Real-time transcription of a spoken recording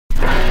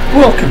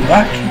Welcome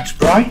back, it's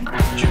Brian,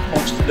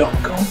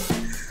 JukeBlaster.com,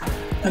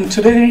 and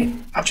today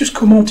I've just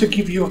come on to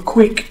give you a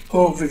quick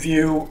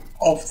overview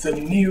of the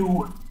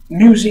new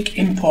music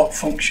import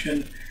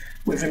function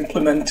we've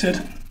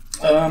implemented.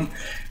 We're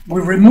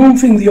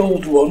removing the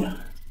old one,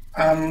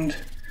 and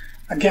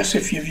I guess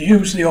if you've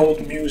used the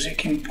old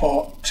music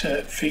import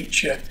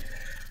feature,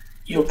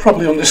 you'll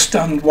probably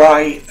understand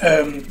why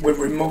we're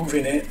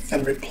removing it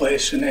and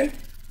replacing it.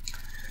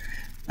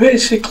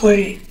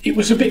 Basically, it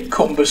was a bit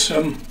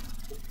cumbersome.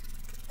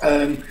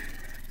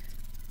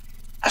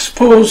 I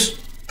suppose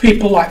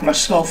people like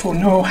myself who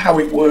know how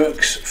it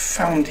works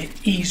found it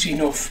easy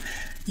enough,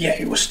 yet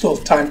it was still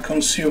time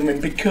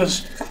consuming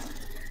because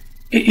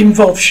it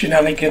involves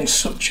shenanigans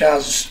such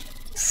as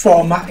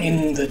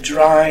formatting the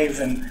drive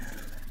and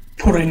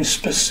putting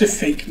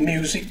specific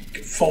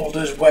music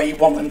folders where you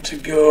want them to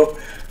go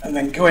and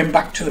then going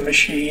back to the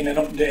machine and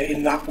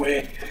updating that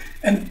way,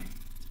 and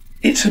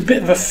it's a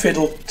bit of a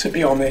fiddle, to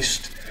be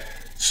honest.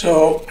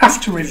 So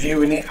after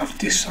reviewing it, I've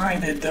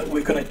decided that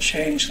we're going to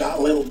change that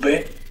a little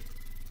bit.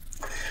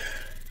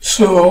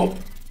 So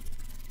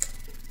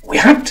we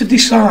had to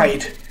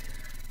decide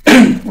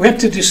how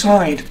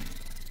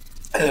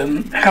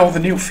the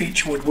new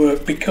feature would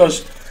work,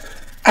 because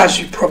as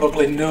you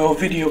probably know,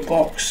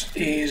 Videobox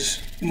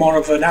is more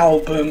of an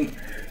album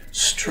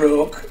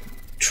stroke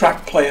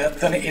track player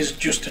than it is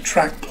just a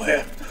track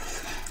player.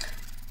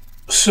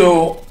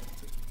 So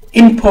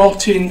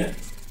importing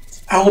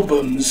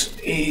albums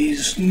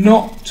is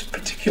not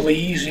particularly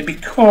easy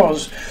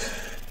because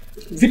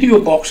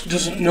Videobox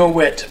doesn't know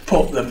where to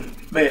put them,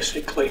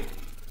 basically.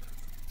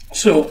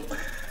 So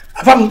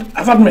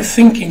I've had my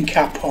thinking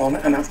cap on,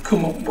 and I've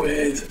come up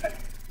with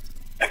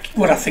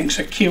what I think is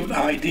a cute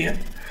idea.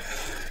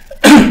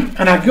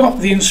 And I got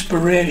the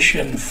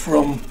inspiration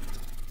from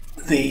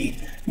the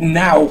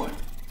Now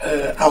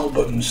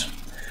albums.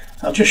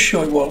 I'll just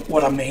show you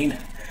what I mean.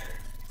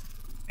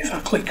 If I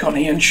click on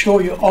here and show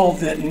you all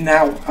the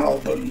Now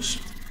albums.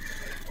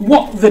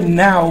 What the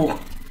Now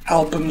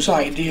albums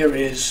idea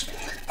is,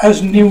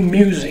 as new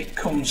music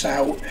comes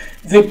out,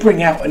 they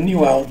bring out a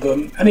new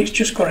album and it's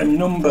just got a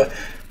number,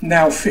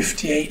 now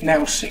 58,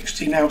 now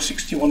 60, now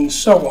 61 and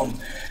so on,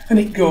 and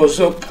it goes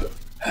up,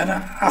 and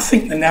I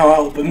think the Now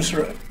albums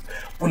are at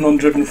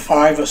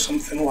 105 or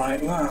something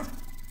like that.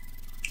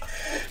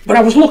 But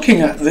I was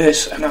looking at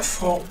this and I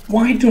thought,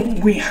 why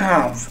don't we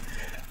have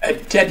a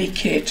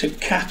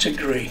dedicated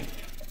category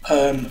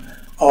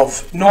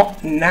of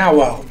not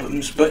Now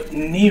albums but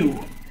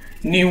new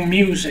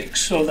music,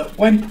 so that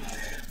when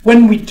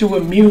we do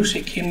a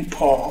music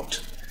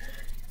import,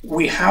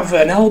 we have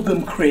an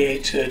album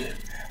created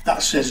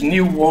that says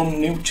new 1,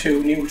 new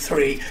 2, new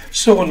 3,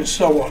 so on and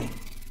so on.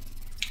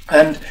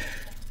 And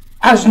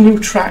as new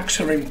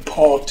tracks are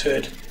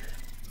imported,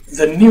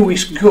 the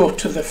newest go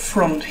to the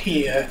front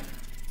here,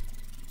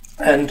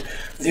 and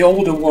the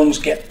older ones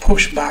get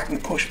pushed back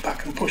and pushed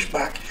back and pushed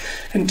back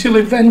until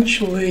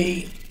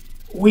eventually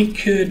we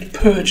could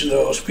purge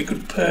those, we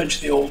could purge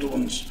the old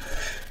ones.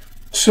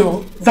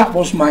 So that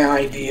was my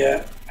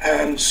idea,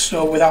 and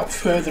so without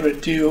further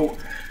ado,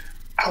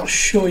 I'll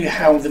show you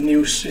how the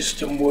new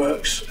system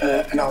works,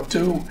 and I'll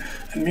do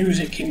a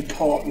music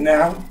import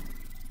now.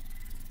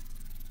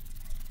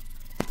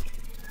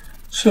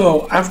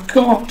 So I've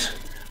got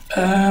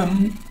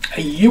a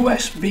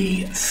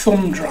USB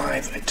thumb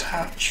drive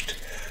attached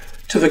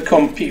to the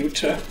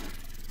computer,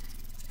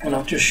 and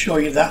I'll just show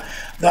you that.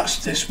 That's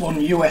this one,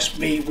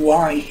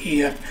 USB-Y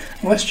here.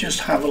 Let's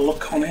just have a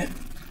look on it.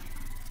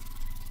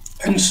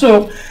 And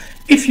so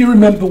if you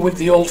remember with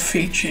the old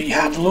feature, you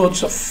had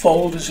loads of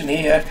folders in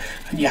here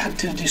and you had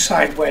to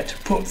decide where to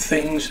put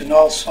things and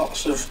all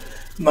sorts of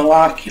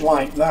malarkey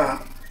like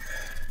that.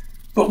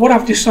 But what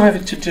I've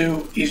decided to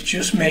do is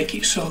just make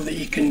it so that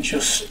you can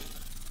just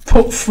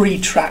put free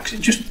tracks,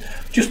 just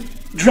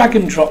drag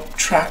and drop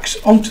tracks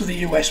onto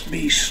the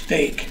USB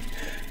stick.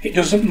 It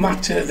doesn't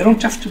matter, they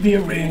don't have to be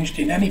arranged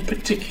in any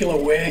particular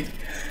way.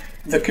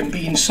 They can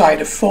be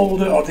inside a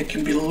folder or they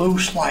can be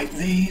loose like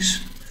these.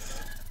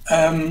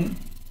 And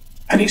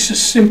it's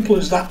as simple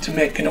as that to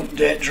make an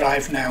update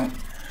drive now.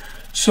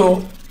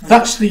 So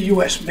that's the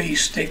USB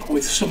stick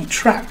with some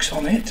tracks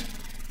on it,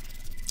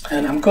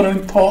 and I'm going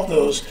to import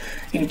those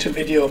into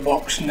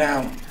Videobox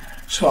now.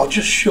 So I'll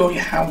just show you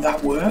how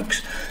that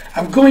works.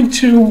 I'm going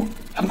to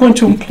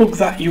unplug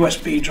that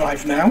USB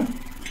drive now,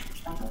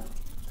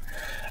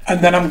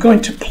 and then I'm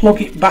going to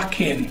plug it back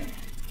in,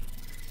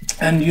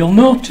 and you'll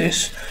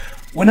notice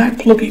when I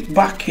plug it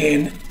back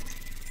in,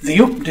 the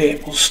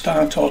update will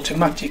start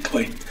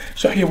automatically.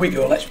 So here we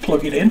go, let's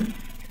plug it in.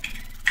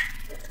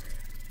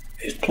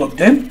 It's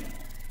plugged in,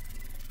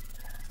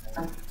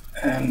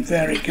 and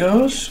there it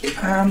goes,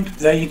 and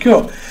there you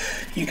go.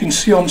 You can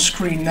see on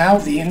screen now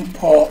the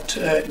import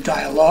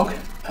dialog,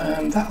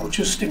 and that'll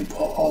just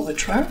import all the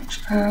tracks,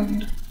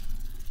 and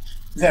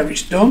there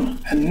it's done.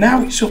 And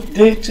now it's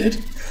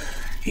updated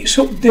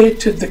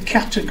the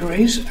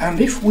categories, and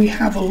if we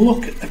have a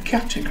look at the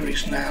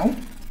categories now,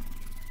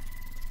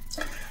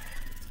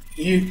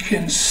 you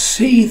can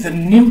see the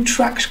new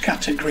tracks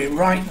category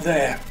right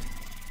there.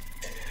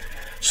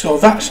 So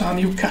that's our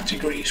new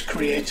category it's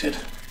created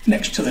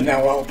next to the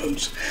Now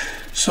albums.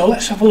 So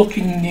let's have a look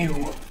in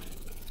New.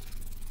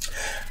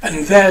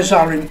 And there's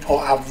our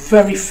import, our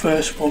very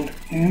first one,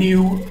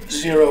 New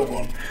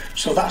 01.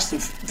 So that's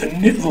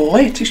the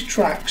latest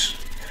tracks.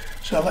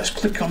 So let's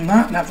click on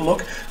that and have a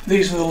look.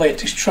 These are the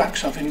latest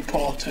tracks I've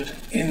imported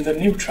in the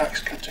New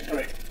Tracks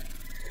category.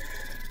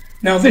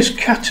 Now this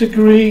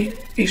category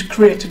is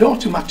created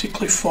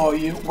automatically for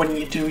you when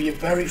you do your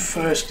very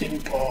first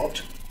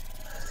import.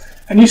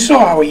 And you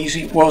saw how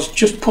easy it was.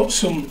 Just put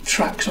some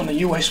tracks on a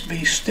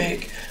USB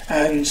stick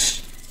and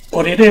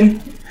put it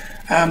in,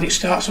 and it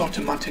starts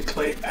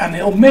automatically, and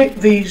it'll make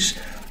these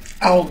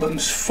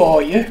albums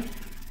for you.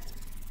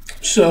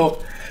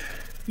 So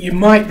you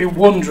might be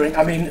wondering,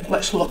 I mean,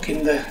 let's look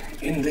in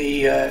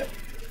the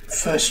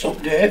first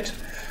update,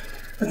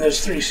 and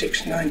there's 3,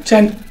 6, 9,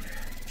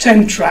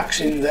 10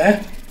 tracks in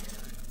there.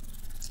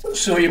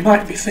 So you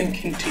might be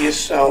thinking to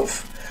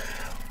yourself,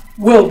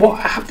 well,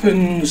 what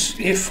happens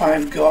if I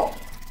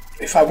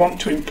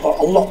want to import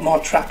a lot more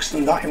tracks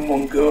than that in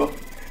one go?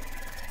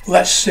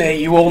 Let's say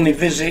you only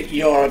visit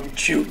your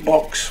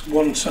jukebox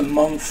once a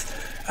month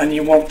and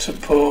you want to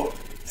put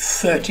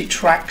 30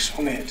 tracks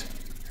on it.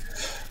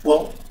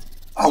 Well,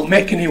 I'll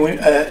make a new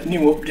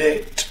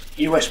update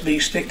USB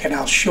stick and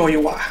I'll show you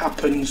what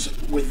happens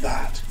with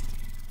that.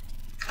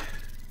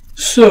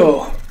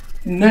 So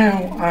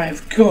now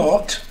I've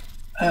got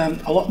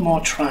a lot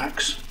more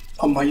tracks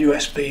on my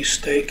USB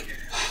stick.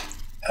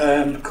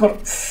 I've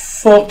got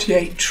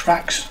 48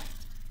 tracks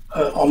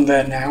on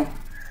there now.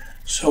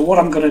 So what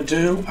I'm going to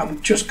do,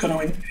 I'm just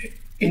going to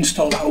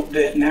install that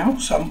update now.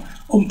 So I'm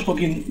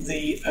unplugging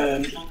the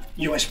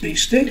USB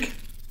stick,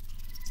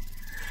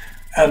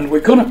 and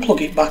we're going to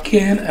plug it back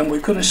in, and we're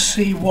going to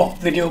see what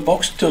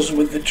Videobox does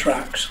with the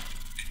tracks.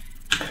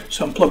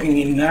 So I'm plugging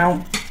in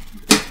now,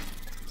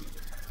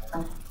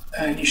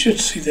 and you should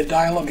see the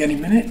dialog any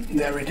minute.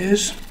 There it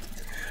is.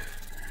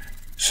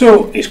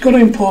 So it's going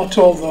to import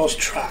all those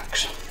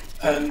tracks,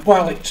 and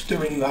while it's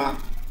doing that,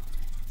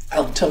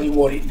 I'll tell you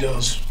what it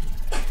does.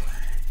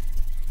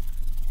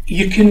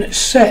 You can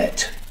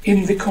set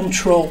in the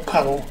control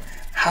panel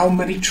how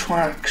many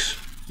tracks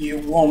you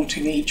want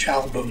in each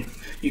album.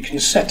 You can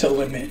set a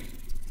limit.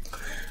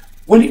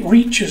 When it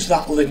reaches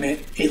that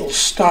limit, it'll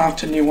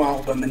start a new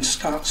album and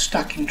start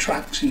stacking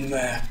tracks in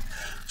there.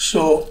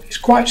 So it's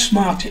quite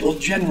smart. It'll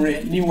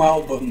generate new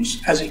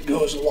albums as it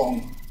goes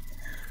along.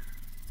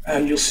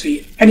 And you'll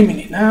see any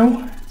minute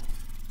now,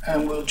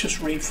 and we'll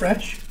just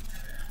refresh.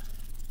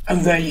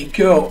 And there you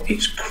go.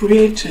 It's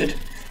created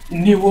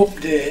new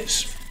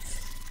updates,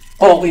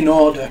 all in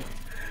order,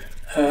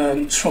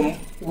 from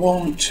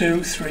 1,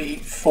 2, 3,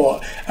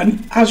 4,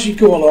 and as you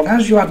go along,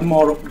 as you add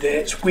more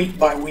updates week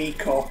by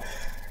week or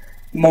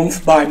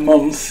month by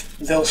month,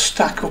 they'll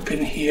stack up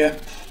in here,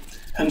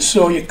 and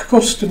so your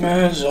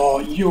customers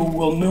or you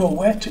will know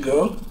where to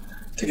go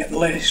to get the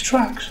latest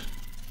tracks,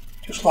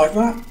 just like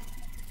that.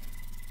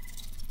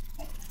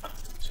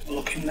 So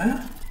look in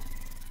there.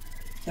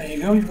 There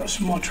you go, you've got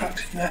some more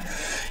tracks in there.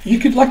 You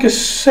could, like I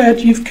said,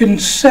 you can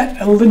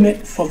set a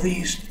limit for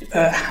these,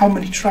 how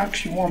many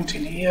tracks you want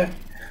in here,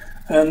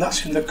 and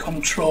that's in the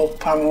control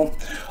panel.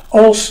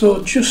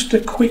 Also, just a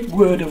quick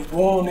word of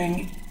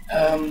warning,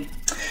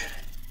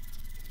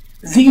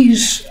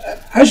 these,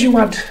 as you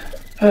add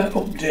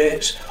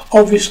updates,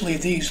 obviously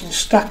these will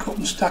stack up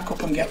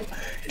and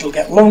it'll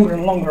get longer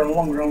and longer and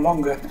longer and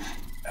longer.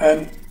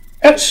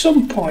 At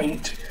some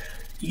point,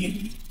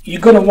 you're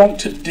going to want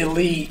to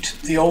delete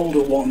the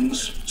older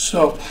ones.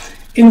 So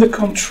in the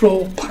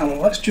control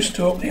panel, let's just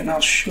open it and I'll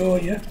show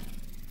you.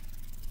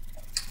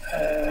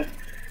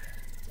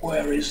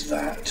 Where is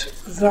that?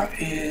 That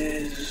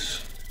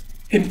is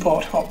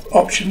import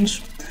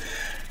options.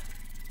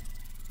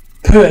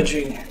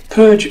 Purging.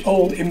 Purge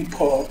old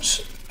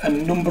imports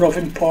and number of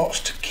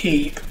imports to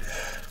keep.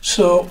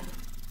 So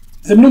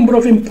the number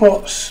of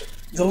imports,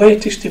 the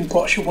latest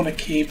imports you want to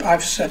keep,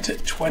 I've set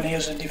at 20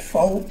 as a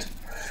default.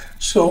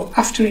 So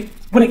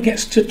when it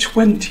gets to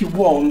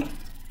 21,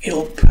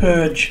 it'll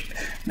purge.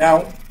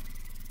 Now,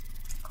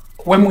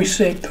 when we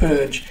say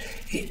purge,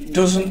 it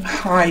doesn't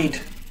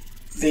hide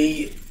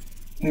the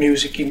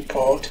music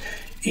import.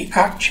 It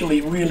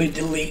actually really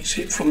deletes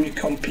it from your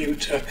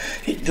computer.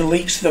 It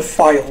deletes the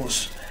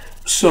files.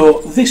 So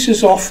this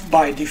is off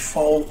by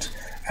default,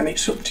 and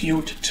it's up to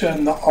you to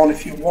turn that on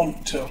if you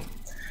want to.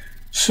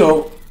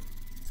 So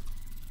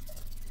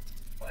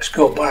let's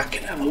go back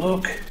and have a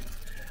look.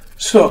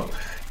 So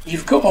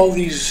you've got all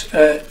these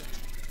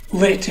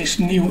latest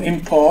new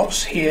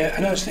imports here,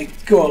 and as they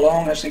go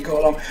along,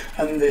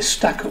 and they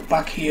stack up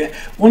back here,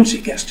 once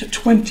it gets to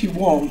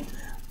 21,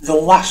 the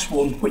last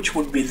one, which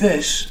would be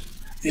this,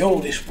 the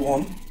oldest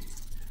one,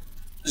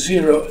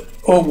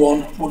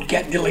 001, would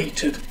get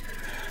deleted.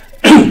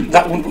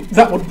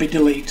 that would be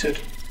deleted.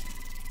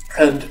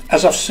 And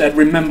as I've said,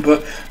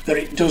 remember that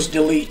it does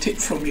delete it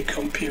from your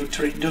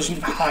computer, it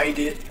doesn't hide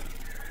it.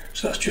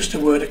 So that's just a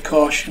word of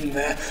caution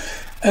there.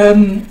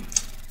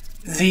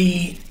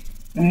 The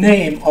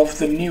name of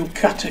the new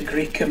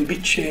category can be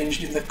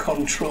changed in the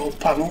control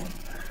panel.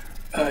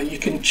 you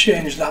can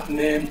change that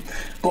name,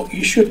 but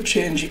you should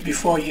change it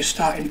before you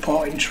start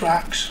importing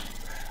tracks,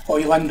 or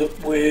you'll end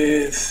up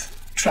with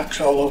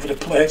tracks all over the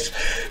place.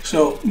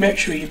 So make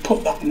sure you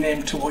put that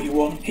name to what you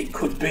want. It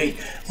could be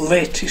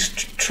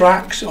latest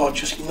tracks, or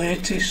just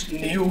latest,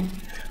 new,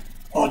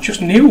 or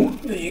just new.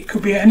 It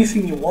could be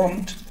anything you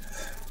want.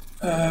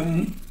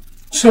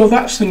 So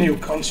that's the new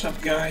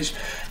concept, guys.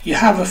 You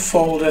have a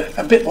folder,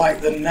 a bit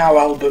like the Now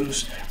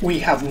albums. We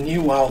have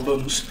new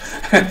albums,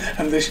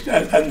 and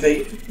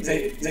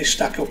they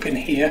stack up in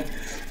here,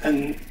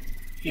 and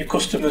your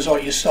customers or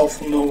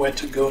yourself will know where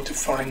to go to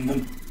find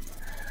them.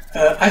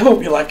 I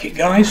hope you like it,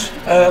 guys.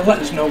 Let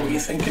us know what you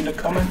think in the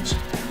comments.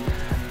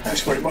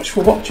 Thanks very much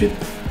for watching.